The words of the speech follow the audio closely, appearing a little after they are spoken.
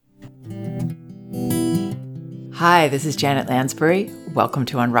Hi, this is Janet Lansbury. Welcome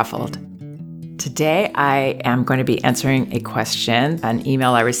to Unruffled. Today, I am going to be answering a question, an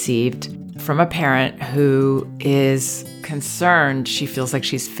email I received from a parent who is concerned. She feels like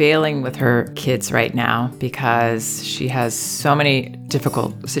she's failing with her kids right now because she has so many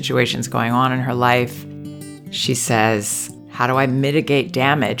difficult situations going on in her life. She says, how do I mitigate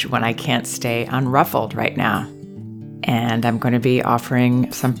damage when I can't stay unruffled right now? And I'm going to be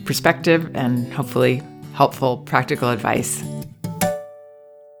offering some perspective and hopefully helpful practical advice.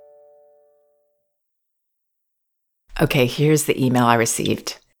 Okay, here's the email I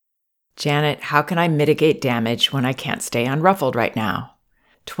received. Janet, how can I mitigate damage when I can't stay unruffled right now?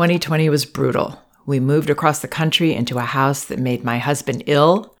 2020 was brutal. We moved across the country into a house that made my husband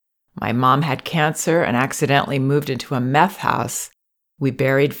ill. My mom had cancer and accidentally moved into a meth house. We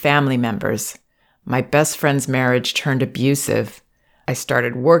buried family members. My best friend's marriage turned abusive. I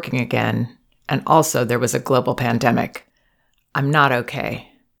started working again. And also there was a global pandemic. I'm not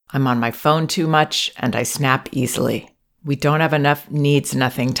okay. I'm on my phone too much and I snap easily. We don't have enough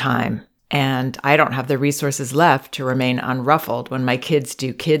needs-nothing time. And I don't have the resources left to remain unruffled when my kids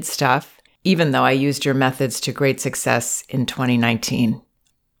do kid stuff, even though I used your methods to great success in 2019.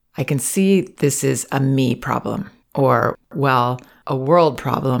 I can see this is a me problem, or, well, a world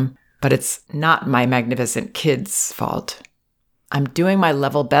problem, but it's not my magnificent kids' fault. I'm doing my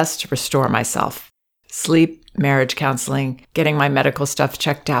level best to restore myself. Sleep, marriage counseling, getting my medical stuff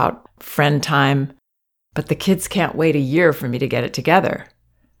checked out, friend time. But the kids can't wait a year for me to get it together.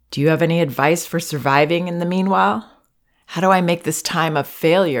 Do you have any advice for surviving in the meanwhile? How do I make this time of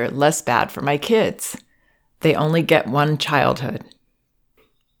failure less bad for my kids? They only get one childhood.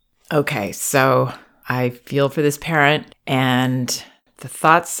 Okay, so I feel for this parent, and the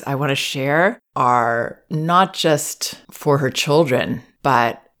thoughts I want to share are not just for her children,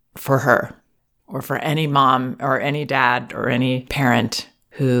 but for her, or for any mom or any dad or any parent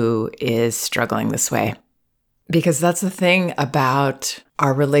who is struggling this way. Because that's the thing about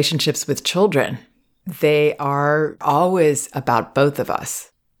our relationships with children. They are always about both of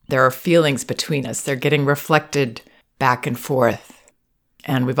us. There are feelings between us. They're getting reflected back and forth.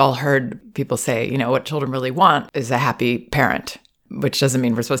 And we've all heard people say, what children really want is a happy parent, which doesn't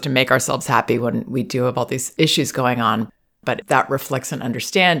mean we're supposed to make ourselves happy when we do have all these issues going on. But that reflects an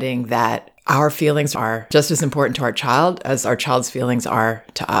understanding that our feelings are just as important to our child as our child's feelings are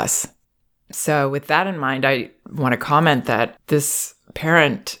to us. So with that in mind, I want to comment that this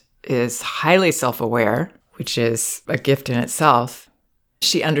parent is highly self-aware, which is a gift in itself.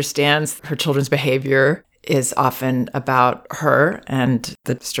 She understands her children's behavior is often about her and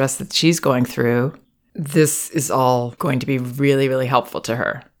the stress that she's going through. This is all going to be really, really helpful to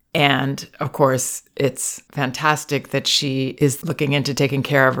her. And of course, it's fantastic that she is looking into taking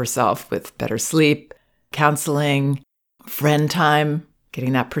care of herself with better sleep, counseling, friend time,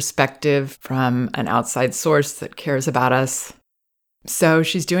 getting that perspective from an outside source that cares about us. So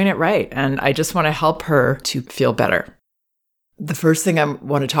she's doing it right. And I just want to help her to feel better. The first thing I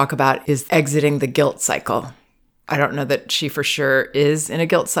want to talk about is exiting the guilt cycle. I don't know that she for sure is in a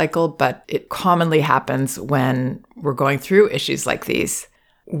guilt cycle, but it commonly happens when we're going through issues like these.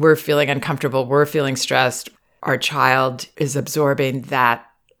 We're feeling uncomfortable, we're feeling stressed. Our child is absorbing that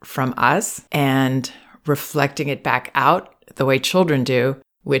from us and reflecting it back out the way children do,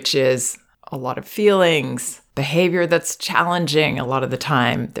 which is a lot of feelings, behavior that's challenging a lot of the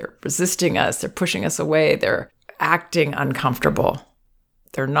time. They're resisting us, they're pushing us away, they're acting uncomfortable.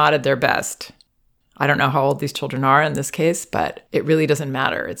 They're not at their best. I don't know how old these children are in this case, but it really doesn't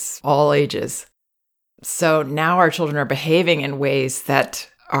matter. It's all ages. So now our children are behaving in ways that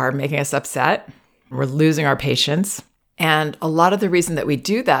are making us upset. We're losing our patience. And a lot of the reason that we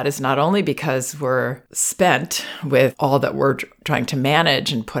do that is not only because we're spent with all that we're trying to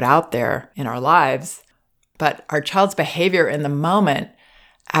manage and put out there in our lives, but our child's behavior in the moment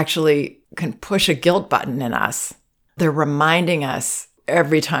actually can push a guilt button in us. They're reminding us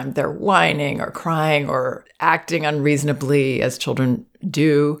every time they're whining or crying or acting unreasonably, as children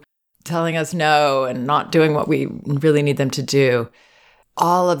do, telling us no and not doing what we really need them to do.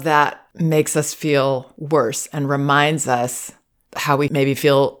 All of that makes us feel worse and reminds us how we maybe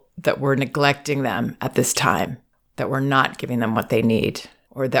feel that we're neglecting them at this time, that we're not giving them what they need,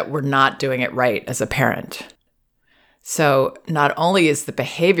 or that we're not doing it right as a parent. So not only is the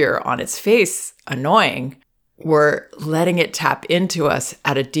behavior on its face annoying, we're letting it tap into us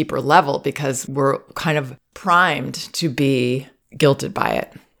at a deeper level because we're kind of primed to be guilted by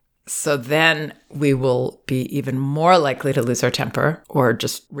it. So then we will be even more likely to lose our temper or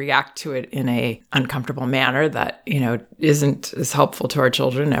just react to it in a uncomfortable manner that, isn't as helpful to our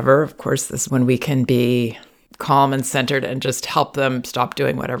children ever. Of course, this is when we can be calm and centered and just help them stop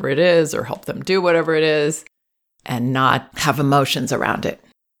doing whatever it is or help them do whatever it is and not have emotions around it.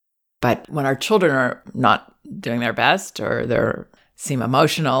 But when our children are not doing their best or they seem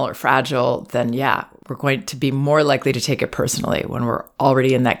emotional or fragile, then yeah, we're going to be more likely to take it personally when we're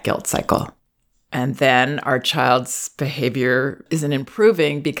already in that guilt cycle. And then our child's behavior isn't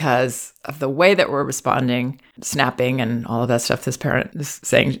improving because of the way that we're responding, snapping and all of that stuff this parent is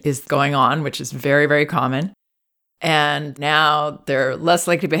saying is going on, which is very, very common. And now they're less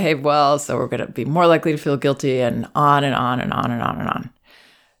likely to behave well, so we're going to be more likely to feel guilty and on and on and on and on and on.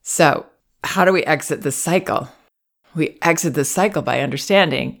 So how do we exit this cycle? We exit this cycle by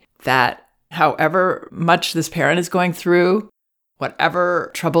understanding that however much this parent is going through,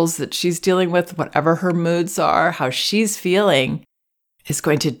 whatever troubles that she's dealing with, whatever her moods are, how she's feeling is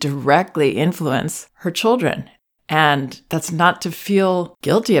going to directly influence her children. And that's not to feel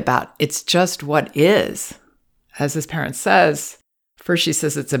guilty about. It's just what is. As this parent says, first she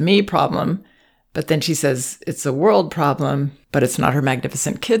says it's a me problem, but then she says it's a world problem, but it's not her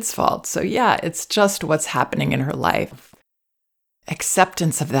magnificent kid's fault. So yeah, it's just what's happening in her life.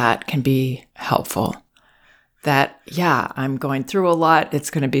 Acceptance of that can be helpful. That, yeah, I'm going through a lot.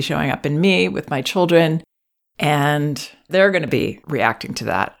 It's going to be showing up in me with my children, and they're going to be reacting to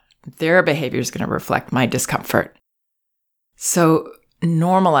that. Their behavior is going to reflect my discomfort. So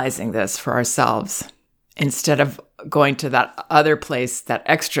normalizing this for ourselves instead of going to that other place, that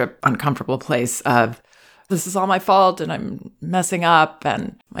extra uncomfortable place of, this is all my fault and I'm messing up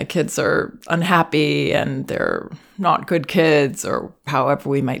and my kids are unhappy and they're not good kids, or however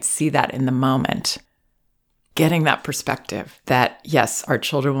we might see that in the moment. Getting that perspective that, yes, our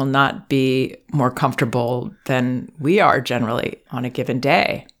children will not be more comfortable than we are generally on a given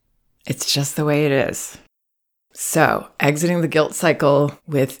day. It's just the way it is. So, exiting the guilt cycle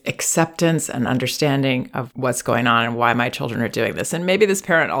with acceptance and understanding of what's going on and why my children are doing this. And maybe this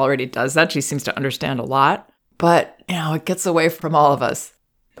parent already does that. She seems to understand a lot, but it gets away from all of us.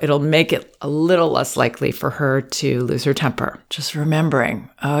 It'll make it a little less likely for her to lose her temper. Just remembering,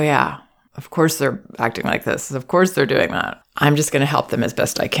 oh yeah, of course they're acting like this. Of course they're doing that. I'm just going to help them as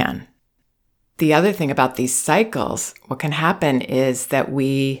best I can. The other thing about these cycles, what can happen is that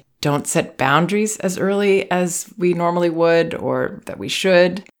we don't set boundaries as early as we normally would or that we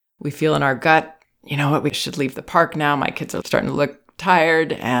should. We feel in our gut, you know what, we should leave the park now. My kids are starting to look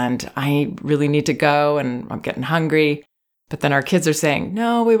tired and I really need to go and I'm getting hungry. But then our kids are saying,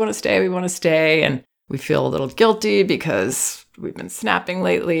 no, we want to stay. And we feel a little guilty because we've been snapping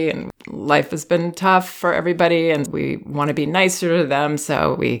lately and life has been tough for everybody and we want to be nicer to them.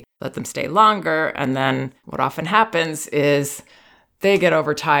 So we let them stay longer. And then what often happens is they get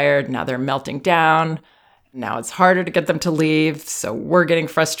overtired. Now they're melting down. Now it's harder to get them to leave. So we're getting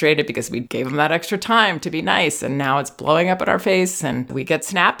frustrated because we gave them that extra time to be nice. And now it's blowing up in our face and we get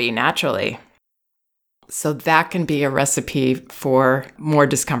snappy naturally. So that can be a recipe for more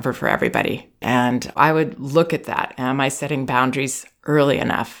discomfort for everybody. And I would look at that. Am I setting boundaries early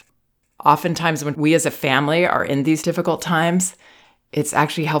enough? Oftentimes when we as a family are in these difficult times, it's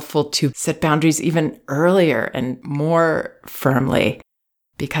actually helpful to set boundaries even earlier and more firmly,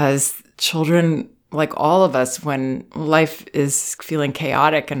 because children, like all of us, when life is feeling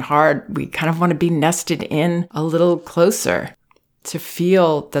chaotic and hard, we kind of want to be nested in a little closer to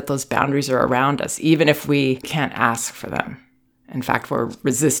feel that those boundaries are around us, even if we can't ask for them. In fact, we're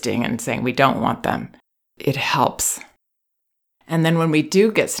resisting and saying we don't want them. It helps. And then when we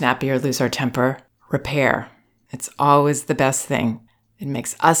do get snappy or lose our temper, repair. It's always the best thing. It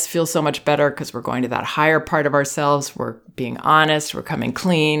makes us feel so much better because we're going to that higher part of ourselves. We're being honest. We're coming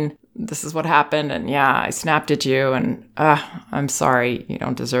clean. This is what happened. And yeah, I snapped at you and I'm sorry. You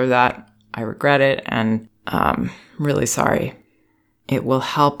don't deserve that. I regret it. And I'm really sorry. It will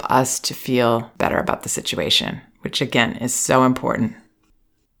help us to feel better about the situation, which again is so important.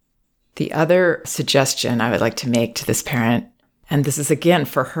 The other suggestion I would like to make to this parent, and this is again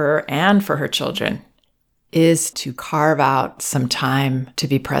for her and for her children, is to carve out some time to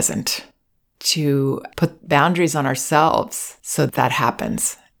be present, to put boundaries on ourselves so that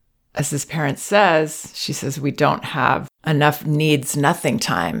happens. As this parent says, she says we don't have enough needs nothing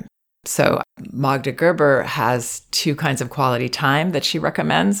time. So Magda Gerber has two kinds of quality time that she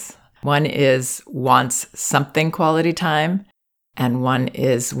recommends. One is wants something quality time, and one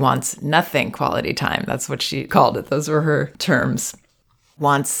is wants nothing quality time. That's what she called it. Those were her terms.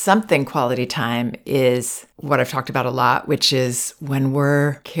 Wants something quality time is what I've talked about a lot, which is when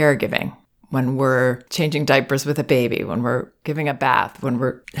we're caregiving, when we're changing diapers with a baby, when we're giving a bath, when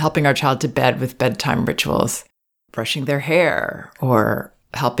we're helping our child to bed with bedtime rituals, brushing their hair, or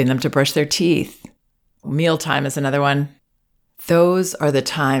helping them to brush their teeth. Mealtime is another one. Those are the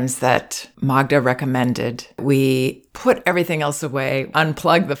times that Magda recommended. We put everything else away,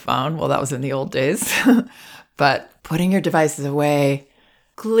 unplug the phone. Well, that was in the old days. But putting your devices away,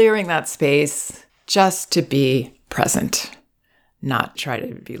 clearing that space just to be present, not try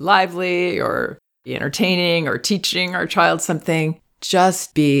to be lively or be entertaining or teaching our child something.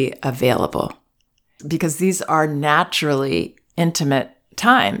 Just be available, because these are naturally intimate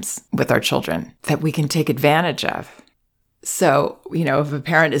times with our children that we can take advantage of. So, if a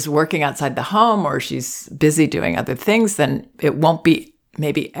parent is working outside the home or she's busy doing other things, then it won't be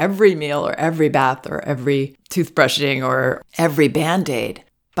maybe every meal or every bath or every toothbrushing or every Band-Aid.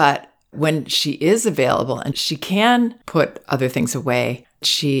 But when she is available and she can put other things away,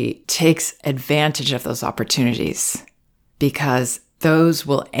 she takes advantage of those opportunities, because those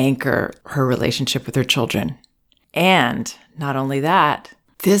will anchor her relationship with her children. And not only that,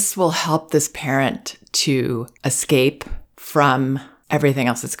 this will help this parent to escape from everything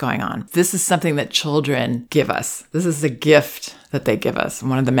else that's going on. This is something that children give us. This is a gift that they give us,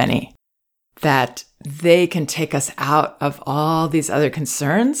 one of the many, that they can take us out of all these other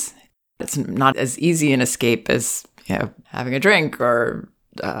concerns. It's not as easy an escape as, having a drink or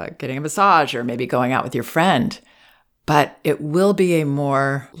getting a massage or maybe going out with your friend. But it will be a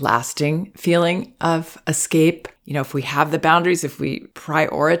more lasting feeling of escape. If we have the boundaries, if we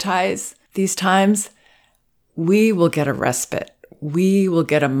prioritize these times, we will get a respite. We will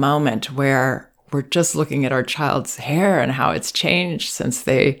get a moment where we're just looking at our child's hair and how it's changed since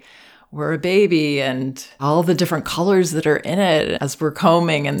they were a baby and all the different colors that are in it as we're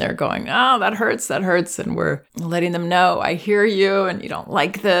combing, and they're going, oh, that hurts. And we're letting them know, I hear you and you don't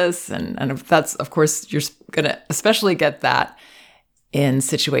like this. And that's, of course, you're going to especially get that in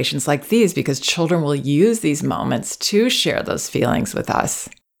situations like these, because children will use these moments to share those feelings with us.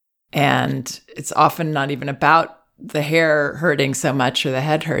 And it's often not even about the hair hurting so much or the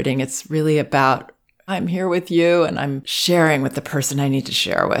head hurting. It's really about, I'm here with you and I'm sharing with the person I need to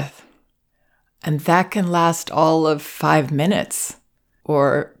share with. And that can last all of 5 minutes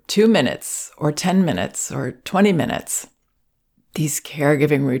or 2 minutes or 10 minutes or 20 minutes. These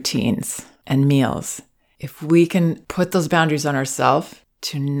caregiving routines and meals, if we can put those boundaries on ourselves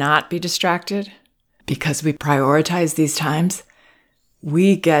to not be distracted because we prioritize these times,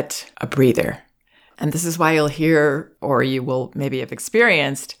 we get a breather. And this is why you'll hear, or you will maybe have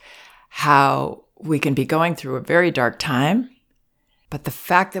experienced, how we can be going through a very dark time, but the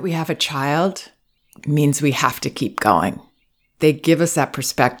fact that we have a child means we have to keep going. They give us that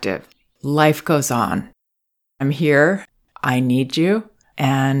perspective. Life goes on. I'm here. I need you.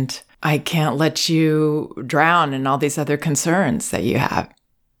 And I can't let you drown in all these other concerns that you have.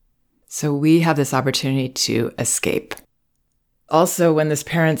 So we have this opportunity to escape. Also, when this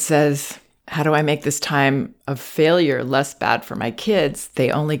parent says, how do I make this time of failure less bad for my kids?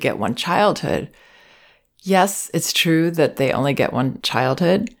 They only get one childhood. Yes, it's true that they only get one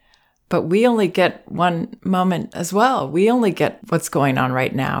childhood, but we only get one moment as well. We only get what's going on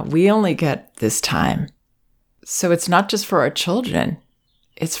right now. We only get this time. So it's not just for our children.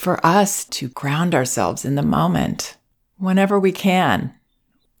 It's for us to ground ourselves in the moment whenever we can.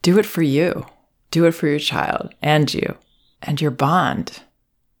 Do it for you. Do it for your child and you and your bond.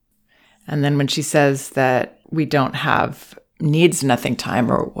 And then when she says that we don't have needs nothing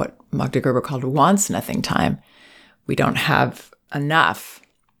time, or what Magda Gerber called wants nothing time, we don't have enough.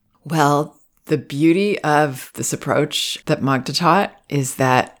 Well, the beauty of this approach that Magda taught is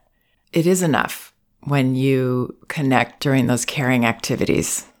that it is enough when you connect during those caring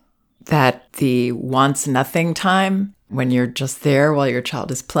activities. That the wants nothing time, when you're just there while your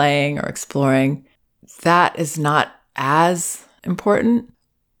child is playing or exploring, that is not as important.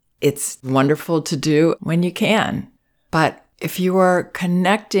 It's wonderful to do when you can. But if you are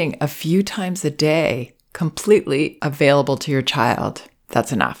connecting a few times a day, completely available to your child,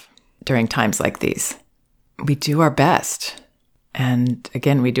 that's enough during times like these. We do our best. And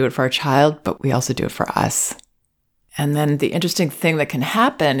again, we do it for our child, but we also do it for us. And then the interesting thing that can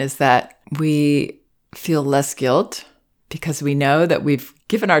happen is that we feel less guilt because we know that we've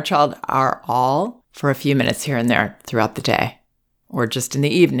given our child our all for a few minutes here and there throughout the day, or just in the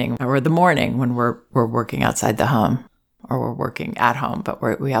evening or the morning when we're working outside the home, or we're working at home,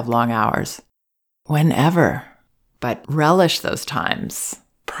 but we have long hours. Whenever. But relish those times.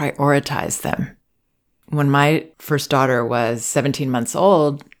 Prioritize them. When my first daughter was 17 months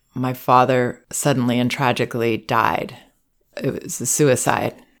old, my father suddenly and tragically died. It was a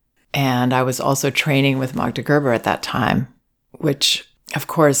suicide. And I was also training with Magda Gerber at that time, which, of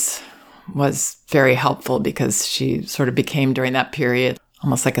course, was very helpful because she sort of became, during that period,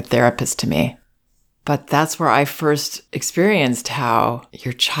 almost like a therapist to me. But that's where I first experienced how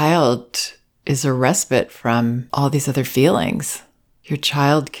your child is a respite from all these other feelings. Your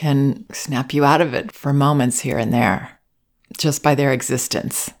child can snap you out of it for moments here and there, just by their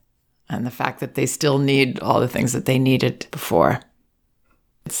existence and the fact that they still need all the things that they needed before.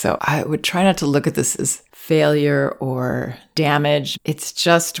 So I would try not to look at this as failure or damage. It's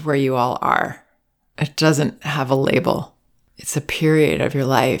just where you all are. It doesn't have a label. It's a period of your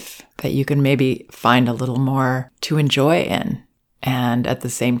life that you can maybe find a little more to enjoy in, and at the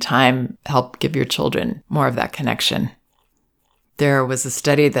same time, help give your children more of that connection. There was a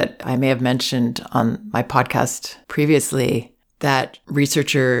study that I may have mentioned on my podcast previously that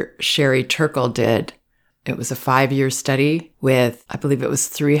researcher Sherry Turkle did. It was a 5-year study with, I believe it was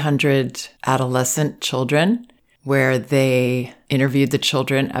 300 adolescent children, where they interviewed the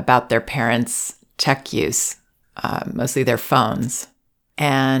children about their parents' tech use, mostly their phones.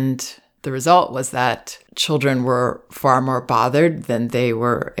 And the result was that children were far more bothered than they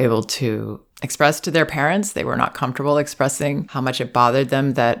were able to express to their parents. They were not comfortable expressing how much it bothered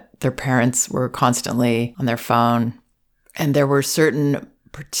them that their parents were constantly on their phone. And there were certain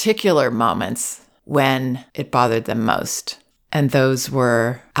particular moments when it bothered them most. And those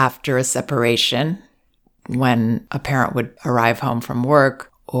were after a separation, when a parent would arrive home from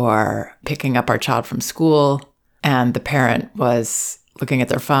work or picking up our child from school, and the parent was looking at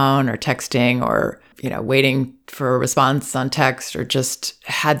their phone or texting or, waiting for a response on text, or just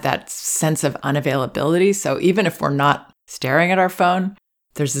had that sense of unavailability. So even if we're not staring at our phone,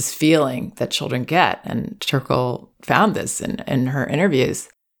 there's this feeling that children get. And Turkle found this in her interviews,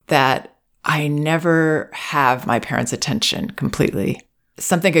 that I never have my parents' attention completely.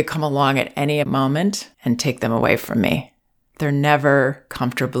 Something could come along at any moment and take them away from me. They're never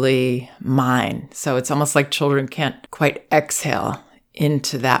comfortably mine. So it's almost like children can't quite exhale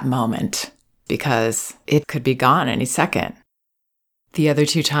into that moment because it could be gone any second. The other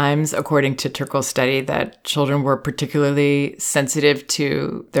 2 times, according to Turkle's study, that children were particularly sensitive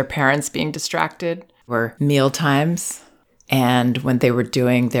to their parents being distracted were meal times and when they were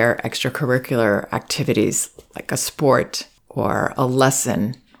doing their extracurricular activities, like a sport or a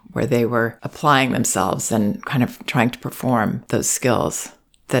lesson where they were applying themselves and kind of trying to perform those skills,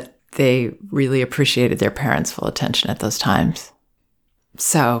 that they really appreciated their parents' full attention at those times.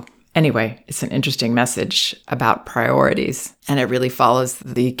 So anyway, it's an interesting message about priorities, and it really follows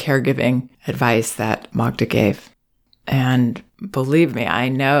the caregiving advice that Magda gave. And believe me, I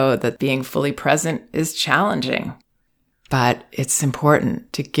know that being fully present is challenging, but it's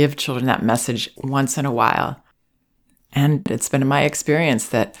important to give children that message once in a while. And it's been my experience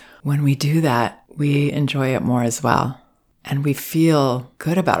that when we do that, we enjoy it more as well. And we feel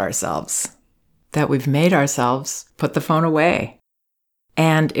good about ourselves, that we've made ourselves put the phone away.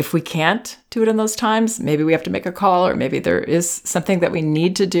 And if we can't do it in those times, maybe we have to make a call, or maybe there is something that we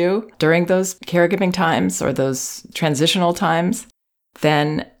need to do during those caregiving times or those transitional times,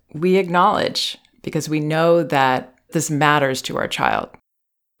 then we acknowledge, because we know that this matters to our child.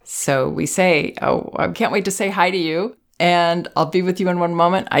 So we say, oh, I can't wait to say hi to you, and I'll be with you in one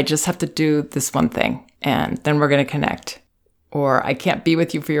moment. I just have to do this one thing, and then we're going to connect. Or I can't be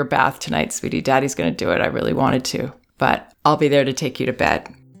with you for your bath tonight, sweetie. Daddy's going to do it. I really wanted to, but I'll be there to take you to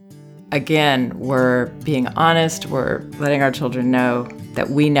bed. Again, we're being honest. We're letting our children know that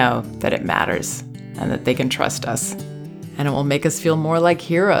it matters and that they can trust us. And it will make us feel more like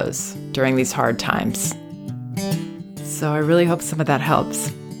heroes during these hard times. So I really hope some of that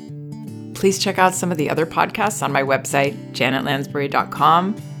helps. Please check out some of the other podcasts on my website,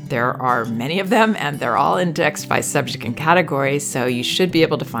 janetlansbury.com. There are many of them, and they're all indexed by subject and category, so you should be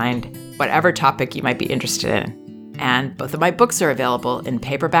able to find whatever topic you might be interested in. And both of my books are available in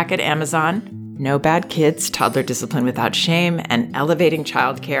paperback at Amazon: No Bad Kids, Toddler Discipline Without Shame, and Elevating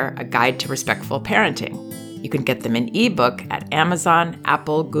Childcare, A Guide to Respectful Parenting. You can get them in ebook at Amazon,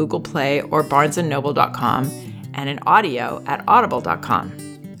 Apple, Google Play, or barnesandnoble.com, and in audio at audible.com.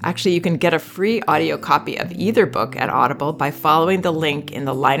 Actually, you can get a free audio copy of either book at Audible by following the link in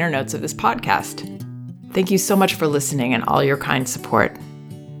the liner notes of this podcast. Thank you so much for listening and all your kind support.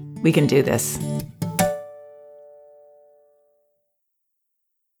 We can do this.